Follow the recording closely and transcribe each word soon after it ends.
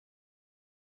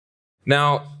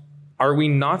Now, are we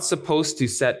not supposed to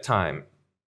set time?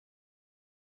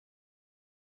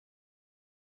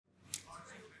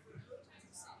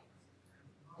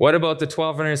 What about the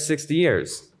 1260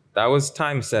 years? That was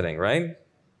time setting, right?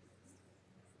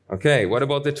 Okay, what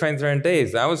about the 300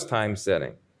 days? That was time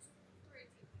setting.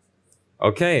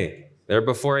 Okay, they're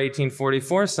before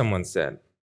 1844, someone said.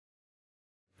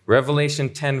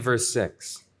 Revelation 10, verse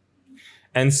 6.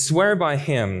 And swear by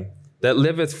him that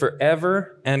liveth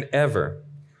forever and ever,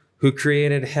 who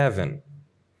created heaven,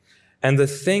 and the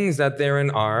things that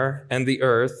therein are, and the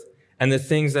earth, and the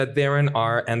things that therein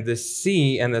are, and the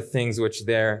sea, and the things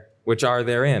which are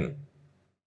therein.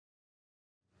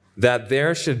 That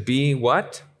there should be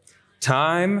what?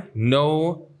 Time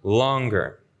no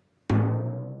longer.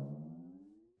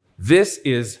 This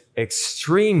is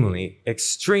extremely,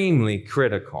 extremely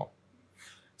critical.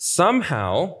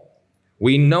 Somehow,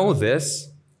 we know this,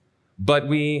 but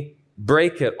we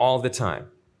break it all the time.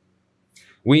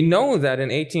 We know that in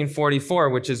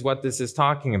 1844, which is what this is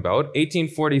talking about,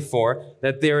 1844,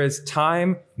 that there is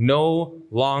time no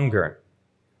longer.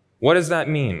 What does that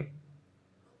mean?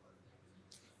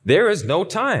 There is no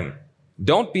time.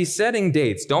 Don't be setting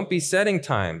dates. Don't be setting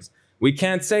times. We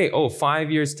can't say,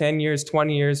 5 years, 10 years,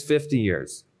 20 years, 50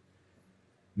 years.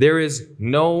 There is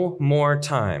no more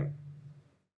time.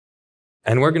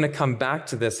 And we're going to come back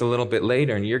to this a little bit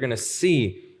later, and you're going to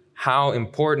see how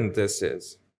important this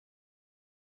is.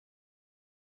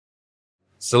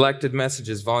 Selected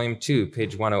Messages, Volume 2,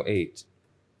 page 108.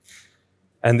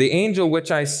 And the angel which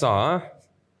I saw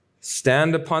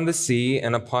stand upon the sea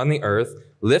and upon the earth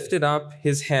lifted up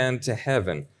his hand to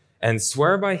heaven, and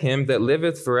swear by him that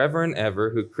liveth forever and ever,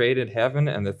 who created heaven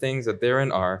and the things that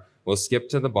therein are. We'll skip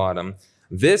to the bottom.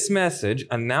 This message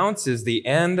announces the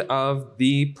end of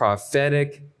the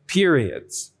prophetic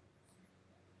periods.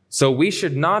 So we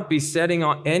should not be setting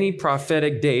on any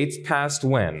prophetic dates past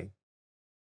when?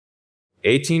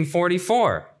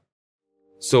 1844.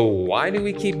 So why do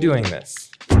we keep doing this?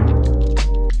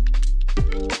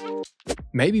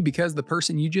 Maybe because the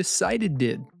person you just cited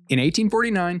did. In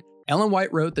 1849, Ellen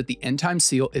White wrote that the end time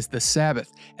seal is the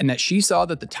Sabbath, and that she saw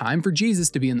that the time for Jesus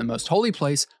to be in the most holy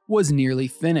place was nearly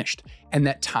finished, and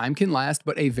that time can last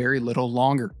but a very little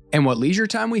longer. And what leisure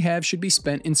time we have should be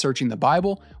spent in searching the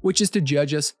Bible, which is to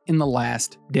judge us in the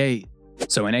last day.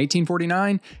 So in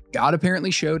 1849, God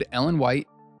apparently showed Ellen White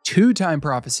 2 time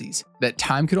prophecies that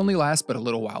time could only last but a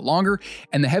little while longer,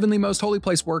 and the heavenly most holy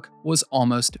place work was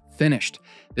almost finished.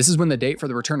 This is when the date for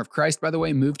the return of Christ, by the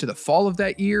way, moved to the fall of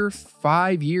that year,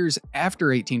 5 years after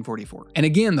 1844. And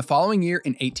again, the following year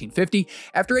in 1850,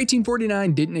 after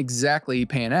 1849 didn't exactly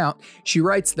pan out, she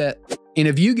writes that, in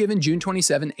a view given June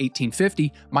 27,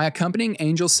 1850, my accompanying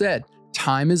angel said,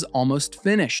 time is almost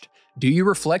finished. Do you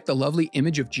reflect the lovely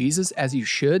image of Jesus as you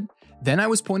should? Then I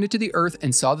was pointed to the earth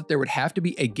and saw that there would have to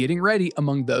be a getting ready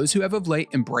among those who have of late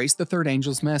embraced the third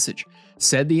angel's message.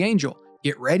 Said the angel,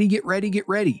 get ready, get ready, get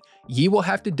ready. Ye will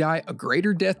have to die a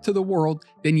greater death to the world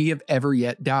than ye have ever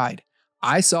yet died.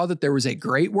 I saw that there was a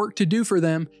great work to do for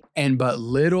them, and but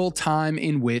little time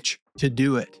in which to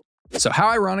do it. So how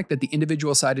ironic that the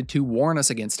individual cited to warn us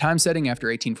against time setting after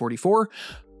 1844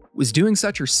 was doing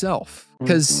such herself.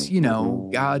 Because,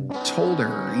 God told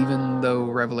her, even though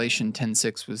Revelation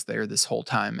 10:6 was there this whole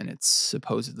time, and it's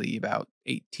supposedly about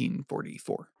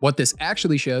 1844. What this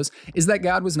actually shows is that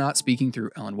God was not speaking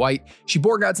through Ellen White. She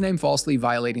bore God's name falsely,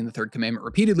 violating the third commandment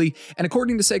repeatedly, and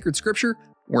according to sacred scripture,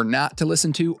 we're not to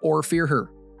listen to or fear her,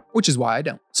 which is why I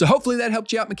don't. So hopefully that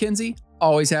helped you out, Mackenzie.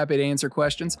 Always happy to answer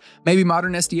questions. Maybe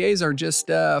modern SDAs are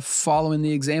just following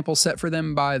the example set for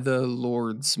them by the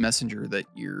Lord's messenger that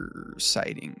you're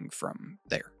citing from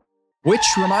there. Which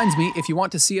reminds me, if you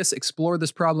want to see us explore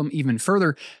this problem even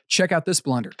further, check out this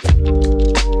blunder.